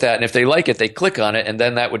people look at that, and if they like it, they click on it, and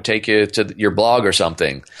then that would take you to your blog or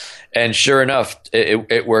something. And sure enough,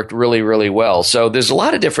 it worked really, really well. So there's a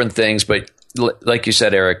lot of different things, but like you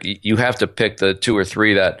said, Eric, you have to pick the 2 or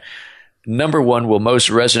 3 that, number one, will most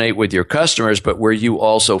resonate with your customers, but where you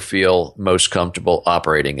also feel most comfortable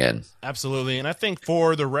operating in. Absolutely. And I think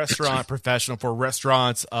for the restaurant professional, for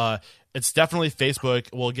restaurants, it's definitely Facebook.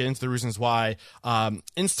 We'll get into the reasons why.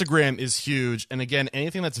 Instagram is huge. And again,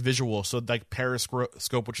 anything that's visual. So like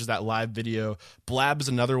Periscope, which is that live video. Blab is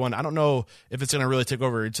another one. I don't know if it's going to really take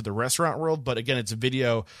over into the restaurant world, but again, it's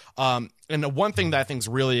video. And the one thing that I think is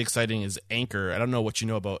really exciting is Anchor. I don't know what you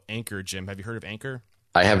know about Anchor, Jim. Have you heard of Anchor?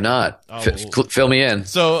 I have not. Fill me in.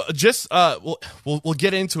 So just we'll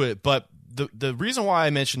get into it. But the reason why I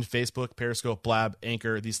mentioned Facebook, Periscope, Blab,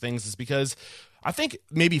 Anchor, these things is because I think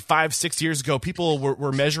maybe 5-6 years ago, people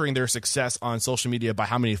were measuring their success on social media by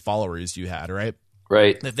how many followers you had, right?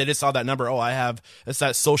 Right. If they just saw that number, it's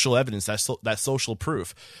that social evidence, that social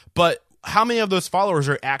proof. But how many of those followers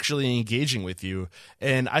are actually engaging with you?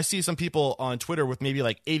 And I see some people on Twitter with maybe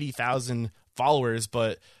like 80,000 followers,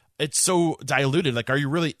 but it's so diluted. Like, are you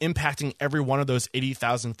really impacting every one of those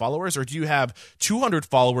 80,000 followers? Or do you have 200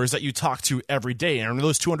 followers that you talk to every day? And are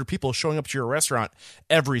those 200 people showing up to your restaurant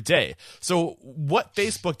every day? So what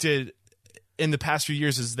Facebook did in the past few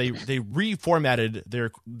years is they reformatted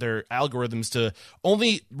their algorithms to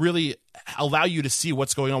only really allow you to see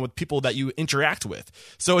what's going on with people that you interact with.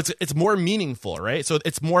 So it's more meaningful, right? So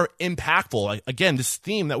it's more impactful. Like, again, this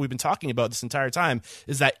theme that we've been talking about this entire time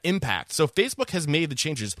is that impact. So Facebook has made the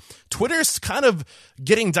changes. Twitter's kind of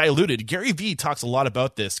getting diluted. Gary Vee talks a lot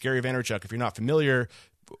about this. Gary Vaynerchuk, if you're not familiar,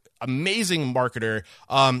 amazing marketer.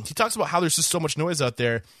 He talks about how there's just so much noise out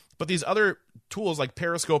there. But these other tools like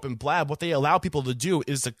Periscope and Blab, what they allow people to do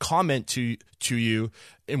is to comment to you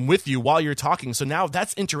and with you while you're talking. So now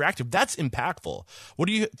that's interactive. That's impactful. What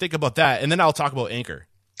do you think about that? And then I'll talk about Anchor.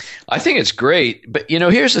 I think it's great. But,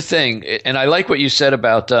 here's the thing. And I like what you said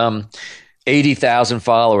about 80,000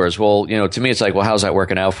 followers. Well, to me, it's like, well, how's that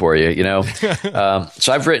working out for you?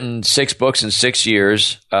 So I've written 6 books in 6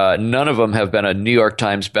 years. None of them have been a New York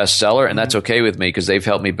Times bestseller, and that's okay with me because they've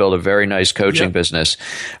helped me build a very nice coaching business.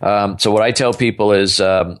 So what I tell people is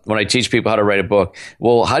when I teach people how to write a book,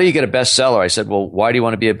 well, how do you get a bestseller? I said, well, why do you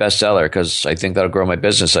want to be a bestseller? Because I think that'll grow my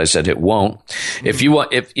business. I said, it won't.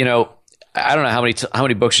 I don't know how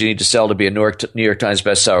many books you need to sell to be a New York Times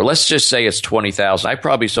bestseller. Let's just say it's 20,000. I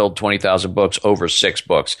probably sold 20,000 books over 6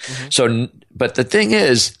 books. Mm-hmm. So, but the thing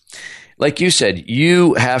is, like you said,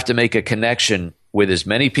 you have to make a connection with as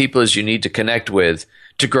many people as you need to connect with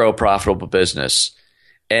to grow a profitable business.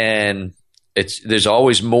 And there's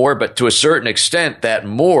always more, but to a certain extent, that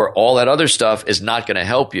more, all that other stuff is not going to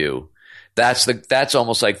help you. That's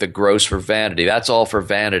almost like the gross for vanity. That's all for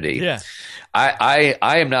vanity. Yeah. I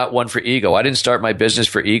am not one for ego. I didn't start my business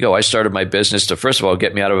for ego. I started my business to, first of all,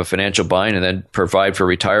 get me out of a financial bind and then provide for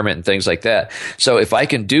retirement and things like that. So if I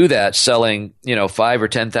can do that selling, 5 or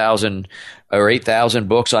 10,000 or 8,000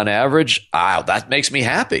 books on average, that makes me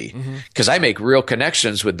happy because I make real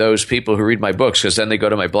connections with those people who read my books because then they go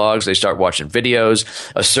to my blogs, they start watching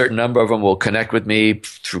videos. A certain number of them will connect with me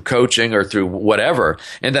through coaching or through whatever.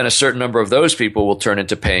 And then a certain number of those people will turn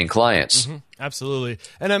into paying clients. Mm-hmm. Absolutely.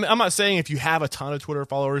 And I'm not saying if you have a ton of Twitter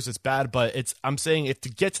followers, it's bad, but I'm saying if to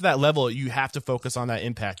get to that level, you have to focus on that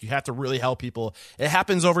impact. You have to really help people. It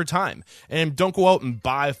happens over time. And don't go out and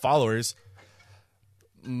buy followers.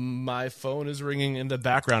 My phone is ringing in the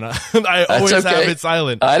background. I always have it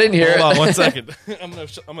silent. I didn't hear it. Hold on 1 second. I'm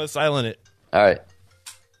gonna silent it. All right.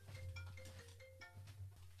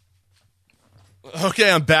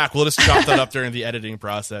 Okay, I'm back. We'll just chop that up during the editing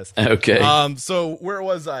process. Okay. So where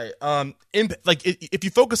was I? If you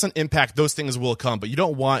focus on impact, those things will come, but you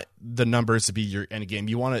don't want the numbers to be your end game.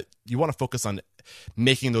 You want to focus on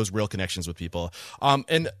making those real connections with people.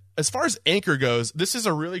 And as far as Anchor goes, this is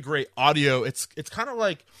a really great audio. It's kind of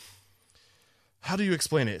like, how do you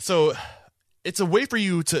explain it? So it's a way for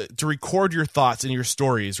you to record your thoughts and your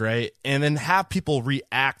stories, right? And then have people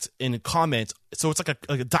react and comment. So it's like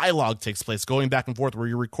a dialogue takes place going back and forth where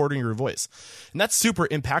you're recording your voice. And that's super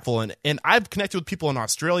impactful. And I've connected with people in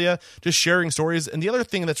Australia just sharing stories. And the other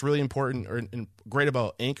thing that's really important and great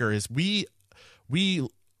about Anchor is we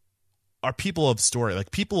are people of story. Like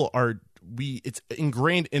it's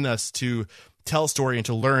ingrained in us to tell a story and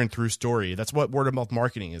to learn through story. That's what word of mouth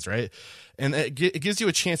marketing is, right? And it gives you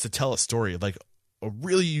a chance to tell a story, like a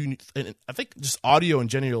really unique. And I think just audio in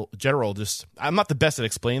general, just I'm not the best at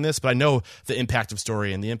explaining this, but I know the impact of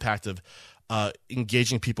story and the impact of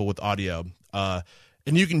engaging people with audio. And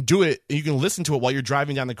you can do it. You can listen to it while you're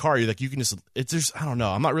driving down the car. You can just. It's just. I don't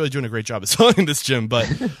know. I'm not really doing a great job at selling this, Jim. But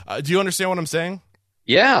do you understand what I'm saying?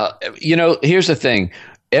 Yeah. Here's the thing.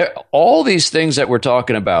 All these things that we're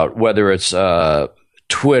talking about, whether it's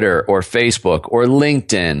Twitter or Facebook or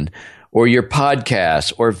LinkedIn or your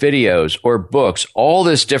podcast or videos or books, all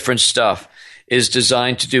this different stuff is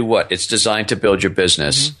designed to do what? It's designed to build your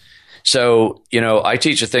business. Mm-hmm. So, I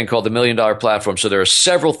teach a thing called the $1 Million Platform. So there are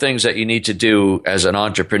several things that you need to do as an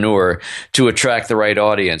entrepreneur to attract the right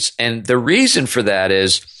audience. And the reason for that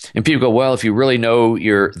is, and people go, well, if you really know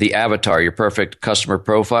the avatar, your perfect customer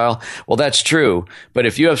profile, well, that's true. But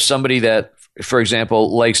if you have somebody that, for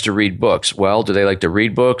example, likes to read books, well, do they like to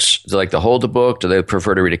read books? Do they like to hold a book? Do they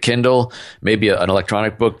prefer to read a Kindle? Maybe an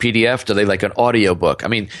electronic book, PDF? Do they like an audio book? I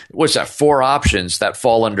mean, what's that? 4 options that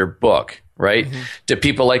fall under book. Right? Mm-hmm. Do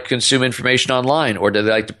people like to consume information online, or do they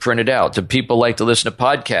like to print it out? Do people like to listen to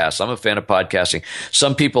podcasts? I'm a fan of podcasting.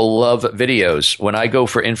 Some people love videos. When I go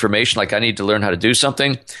for information, like I need to learn how to do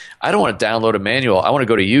something, I don't want to download a manual. I want to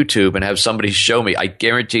go to YouTube and have somebody show me. I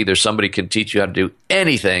guarantee there's somebody can teach you how to do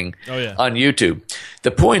anything on YouTube. The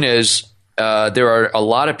point is, there are a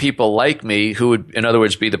lot of people like me who would, in other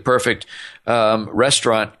words, be the perfect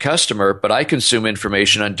restaurant customer, but I consume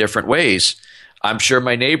information on different ways. I'm sure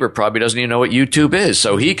my neighbor probably doesn't even know what YouTube is,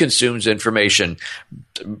 so he consumes information.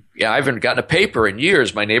 I haven't gotten a paper in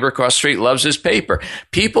years. My neighbor across the street loves his paper.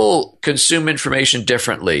 People consume information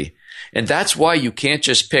differently, and that's why you can't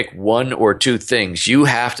just pick one or two things. You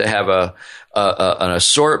have to have an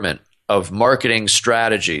assortment of marketing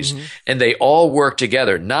strategies, and they all work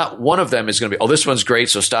together. Not one of them is going to be, this one's great,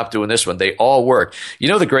 so stop doing this one. They all work.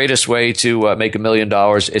 The greatest way to make $1 million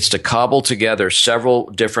is to cobble together several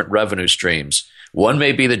different revenue streams. One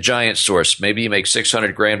may be the giant source. Maybe you make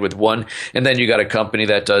 $600,000 with one, and then you got a company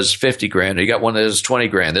that does $50,000. You got one that does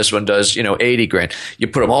 $20,000. This one does, $80,000. You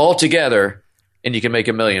put them all together, and you can make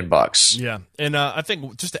 $1 million. Yeah. And I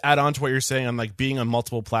think just to add on to what you're saying on like being on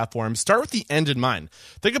multiple platforms, start with the end in mind.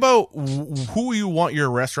 Think about who you want your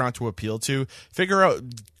restaurant to appeal to.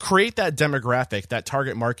 Create that demographic, that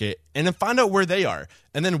target market, and then find out where they are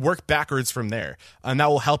and then work backwards from there. And that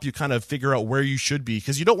will help you kind of figure out where you should be,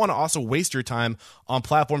 because you don't want to also waste your time on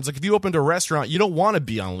platforms. Like if you opened a restaurant, you don't want to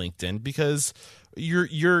be on LinkedIn because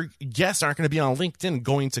your guests aren't going to be on LinkedIn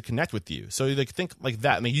going to connect with you. So think like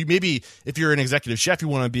that. I mean, maybe if you're an executive chef, you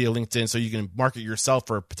want to be a LinkedIn so you can market yourself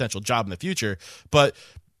for a potential job in the future. But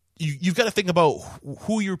you've got to think about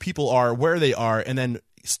who your people are, where they are, and then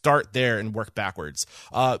start there and work backwards.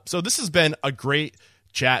 So this has been a great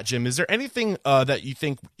chat, Jim. Is there anything that you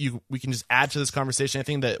think we can just add to this conversation?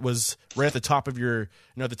 Anything that was right at the top of the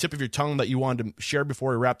tip of your tongue that you wanted to share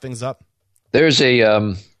before we wrap things up?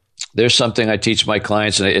 There's something I teach my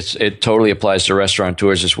clients, and it totally applies to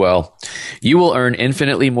restaurateurs as well. You will earn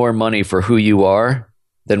infinitely more money for who you are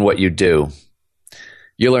than what you do.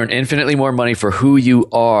 You'll earn infinitely more money for who you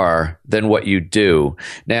are than what you do.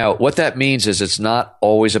 Now, what that means is it's not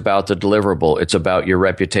always about the deliverable. It's about your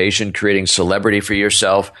reputation, creating celebrity for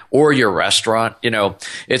yourself or your restaurant.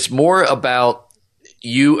 It's more about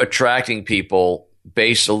you attracting people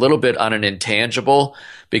based a little bit on an intangible,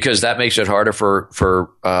 because that makes it harder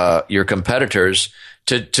for your competitors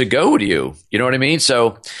to go to you. You know what I mean?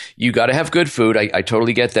 So you got to have good food. I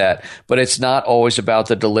totally get that. But it's not always about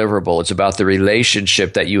the deliverable. It's about the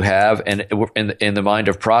relationship that you have. And in the mind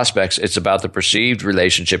of prospects, it's about the perceived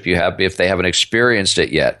relationship you have if they haven't experienced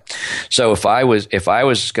it yet. So if I was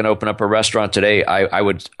going to open up a restaurant today, I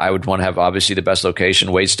would want to have obviously the best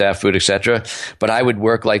location, wait staff, food, etc. But I would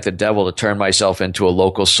work like the devil to turn myself into a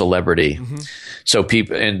local celebrity. Mm-hmm. So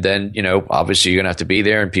people, and then, obviously you're going to have to be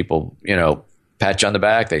there, and people, pat you on the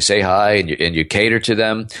back, they say hi, and you cater to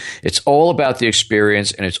them. It's all about the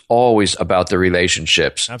experience, and it's always about the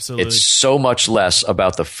relationships. Absolutely. It's so much less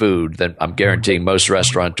about the food than I'm guaranteeing most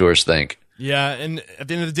restaurateurs think. Yeah, and at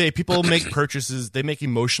the end of the day, people make purchases. They make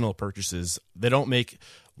emotional purchases. They don't make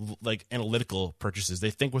like analytical purchases. They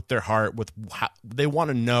think with their heart. They want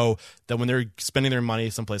to know that when they're spending their money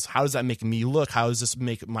someplace, how does that make me look? How does this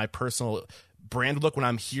make my personal brand look when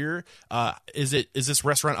I'm here? Is this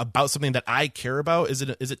restaurant about something that I care about? Does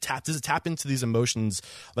it tap into these emotions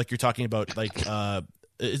like you're talking about? Like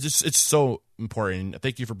it's so important.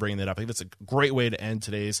 Thank you for bringing that up. I think that's a great way to end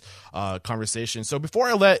today's conversation. So before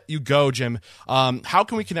I let you go, Jim, how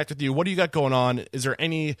can we connect with you? What do you got going on? Is there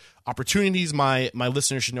any opportunities my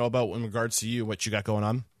listeners should know about in regards to you, what you got going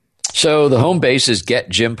on? So the home base is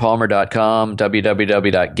getjimpalmer.com,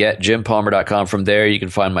 www.getjimpalmer.com. From there, you can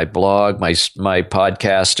find my blog, my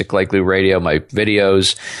podcast, Stick Like Glue Radio, my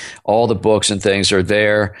videos, all the books and things are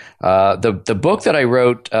there. The book that I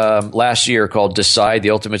wrote last year called Decide,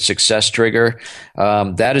 The Ultimate Success Trigger,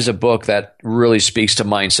 that is a book that really speaks to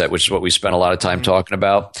mindset, which is what we spent a lot of time talking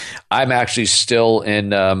about. I'm actually still in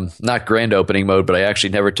not grand opening mode, but I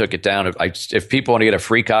actually never took it down. If people want to get a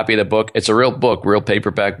free copy of the book, it's a real book, real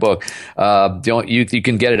paperback book. You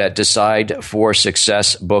can get it at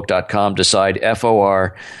decideforsuccessbook.com, decide,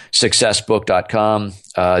 successbook.com.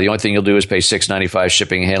 The only thing you'll do is pay $6.95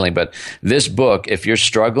 shipping and handling. But this book, if you're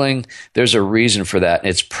struggling, there's a reason for that.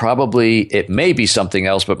 It may be something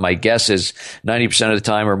else, but my guess is 90% of the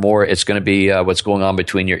time or more, it's going to be what's going on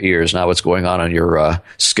between your ears, not what's going on your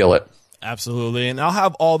skillet. Absolutely. And I'll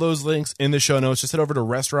have all those links in the show notes. Just head over to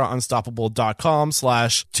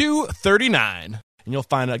restaurantunstoppable.com/239. And you'll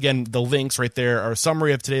find, again, the links right there are a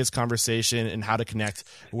summary of today's conversation and how to connect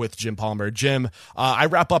with Jim Palmer. Jim, I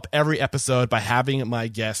wrap up every episode by having my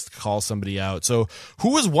guest call somebody out. So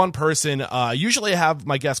who is one person, usually I have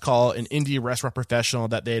my guest call an indie restaurant professional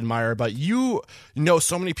that they admire, but you know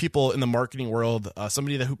so many people in the marketing world,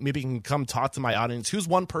 somebody that maybe can come talk to my audience. Who's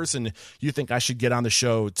one person you think I should get on the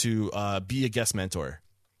show to be a guest mentor?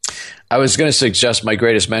 I was going to suggest my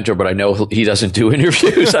greatest mentor, but I know he doesn't do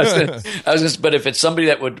interviews. But if it's somebody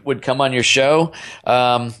that would come on your show,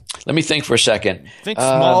 let me think for a second. Think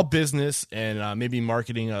small business and maybe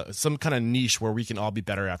marketing, some kind of niche where we can all be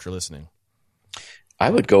better after listening. I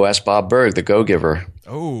would go ask Bob Burg, the Go-Giver.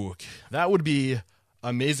 Oh, that would be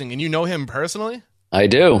amazing. And you know him personally? I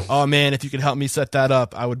do. Oh, man, if you could help me set that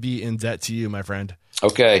up, I would be in debt to you, my friend.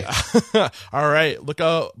 Okay. All right. Look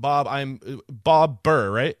out, Bob. I'm Bob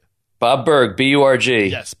Burr, right? Bob Burg, B-U-R-G.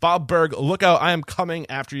 Yes, Bob Burg. Look out. I am coming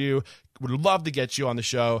after you. Would love to get you on the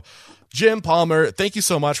show. Jim Palmer, thank you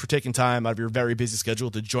so much for taking time out of your very busy schedule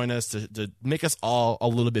to join us, to make us all a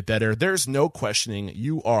little bit better. There's no questioning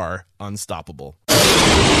you are unstoppable.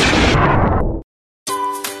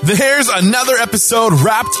 There's another episode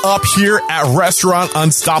wrapped up here at Restaurant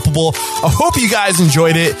Unstoppable. I hope you guys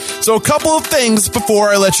enjoyed it. So a couple of things before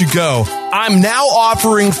I let you go. I'm now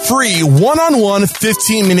offering free one-on-one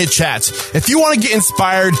 15-minute chats. If you want to get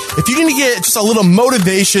inspired, if you need to get just a little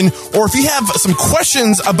motivation, or if you have some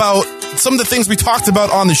questions about some of the things we talked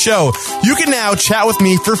about on the show, you can now chat with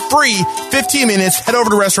me for free, 15 minutes. Head over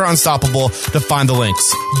to Restaurant Unstoppable to find the links.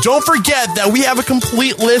 Don't forget that we have a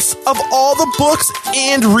complete list of all the books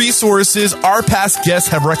and resources our past guests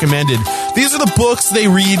have recommended. These are the books they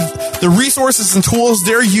read, the resources and tools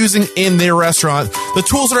they're using in their restaurant, the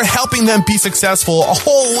tools that are helping them be successful. A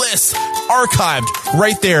whole list archived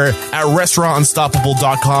right there at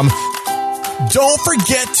restaurantunstoppable.com. Don't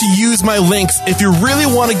forget to use my links if you really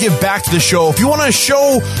want to give back to the show. If you want to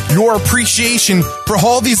show your appreciation for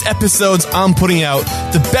all these episodes I'm putting out,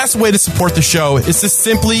 the best way to support the show is to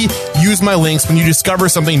simply use my links when you discover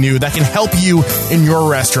something new that can help you in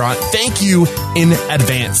your restaurant. Thank you in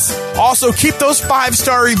advance. Also, keep those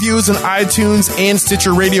 5-star reviews on iTunes and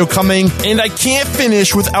Stitcher Radio coming. And I can't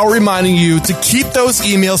finish without reminding you to keep those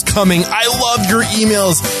emails coming. I love your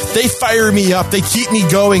emails. They fire me up. They keep me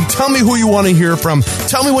going. Tell me who you want to hear from.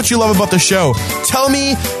 Tell me what you love about the show. Tell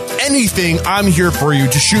me anything. I'm here for you.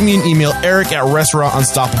 Just shoot me an email,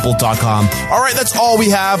 eric@restaurantunstoppable.com. All right, that's all we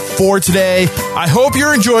have for today. I hope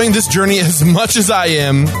you're enjoying this journey as much as I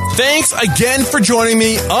am. Thanks again for joining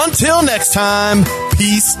me. Until next time,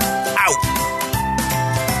 peace out.